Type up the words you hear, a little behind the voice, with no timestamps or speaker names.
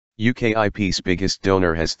UKIP's biggest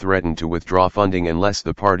donor has threatened to withdraw funding unless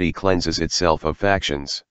the party cleanses itself of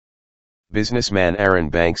factions. Businessman Arron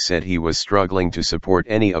Banks said he was struggling to support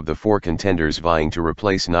any of the four contenders vying to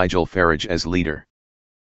replace Nigel Farage as leader.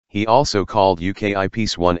 He also called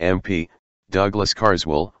UKIP's one MP, Douglas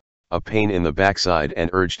Carswell, a pain in the backside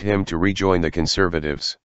and urged him to rejoin the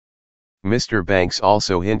Conservatives. Mr Banks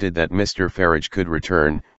also hinted that Mr Farage could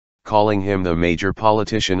return, calling him the major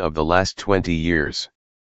politician of the last 20 years.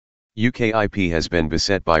 UKIP has been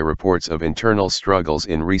beset by reports of internal struggles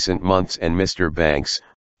in recent months, and Mr Banks,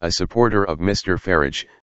 a supporter of Mr Farage,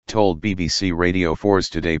 told BBC Radio 4's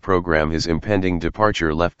Today programme his impending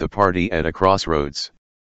departure left the party at a crossroads.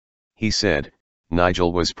 He said,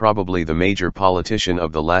 "Nigel was probably the major politician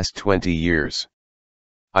of the last 20 years.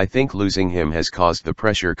 I think losing him has caused the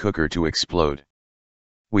pressure cooker to explode.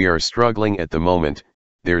 We are struggling at the moment,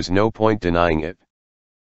 there's no point denying it."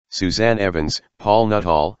 Suzanne Evans, Paul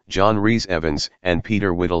Nuttall, John Rhys-Evans, and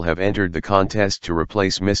Peter Whittle have entered the contest to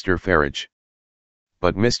replace Mr Farage.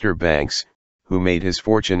 But Mr Banks, who made his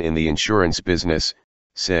fortune in the insurance business,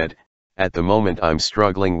 said, "At the moment I'm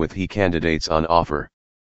struggling with the candidates on offer."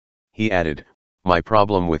 He added, "My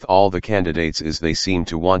problem with all the candidates is they seem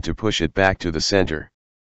to want to push it back to the centre.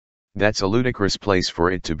 That's a ludicrous place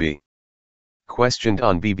for it to be." Questioned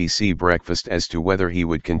on BBC Breakfast as to whether he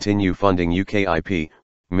would continue funding UKIP,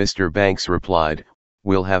 Mr Banks replied,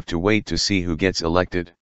 "We'll have to wait to see who gets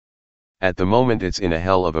elected. At the moment it's in a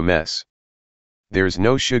hell of a mess. There's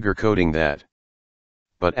no sugarcoating that.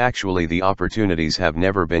 But actually the opportunities have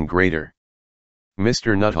never been greater."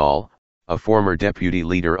 Mr Nuttall, a former deputy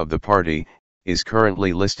leader of the party, is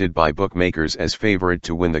currently listed by bookmakers as favourite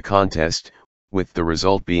to win the contest, with the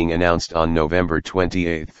result being announced on November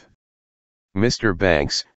 28. Mr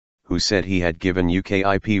Banks, who said he had given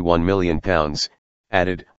UKIP £1 million,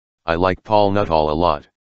 added, "I like Paul Nuttall a lot.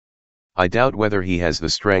 I doubt whether he has the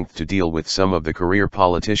strength to deal with some of the career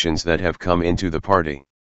politicians that have come into the party.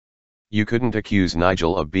 You couldn't accuse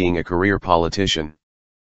Nigel of being a career politician.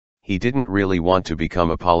 He didn't really want to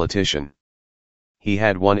become a politician. He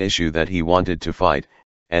had one issue that he wanted to fight,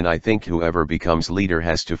 and I think whoever becomes leader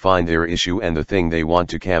has to find their issue and the thing they want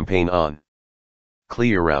to campaign on.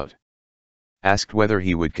 Clear out." Asked whether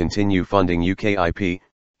he would continue funding UKIP,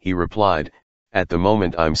 he replied, "At the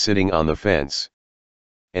moment I'm sitting on the fence.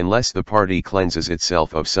 Unless the party cleanses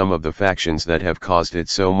itself of some of the factions that have caused it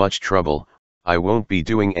so much trouble, I won't be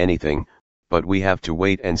doing anything, but we have to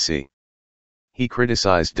wait and see." He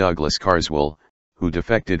criticized Douglas Carswell, who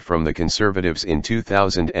defected from the Conservatives in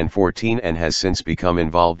 2014 and has since become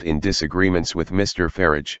involved in disagreements with Mr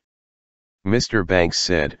Farage. Mr Banks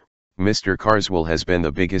said, "Mr Carswell has been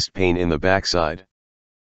the biggest pain in the backside.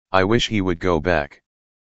 I wish he would go back.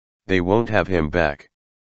 They won't have him back."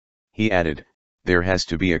 He added, "There has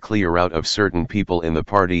to be a clear out of certain people in the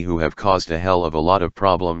party who have caused a hell of a lot of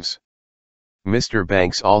problems." Mr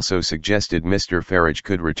Banks also suggested Mr Farage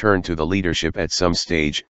could return to the leadership at some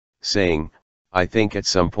stage, saying, "I think at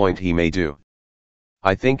some point he may do.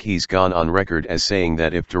 I think he's gone on record as saying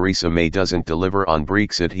that if Theresa May doesn't deliver on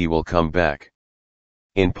Brexit he will come back.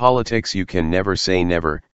 In politics you can never say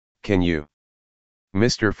never, can you?"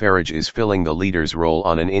 Mr Farage is filling the leader's role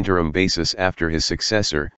on an interim basis after his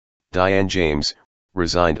successor, Diane James,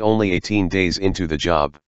 resigned only 18 days into the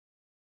job.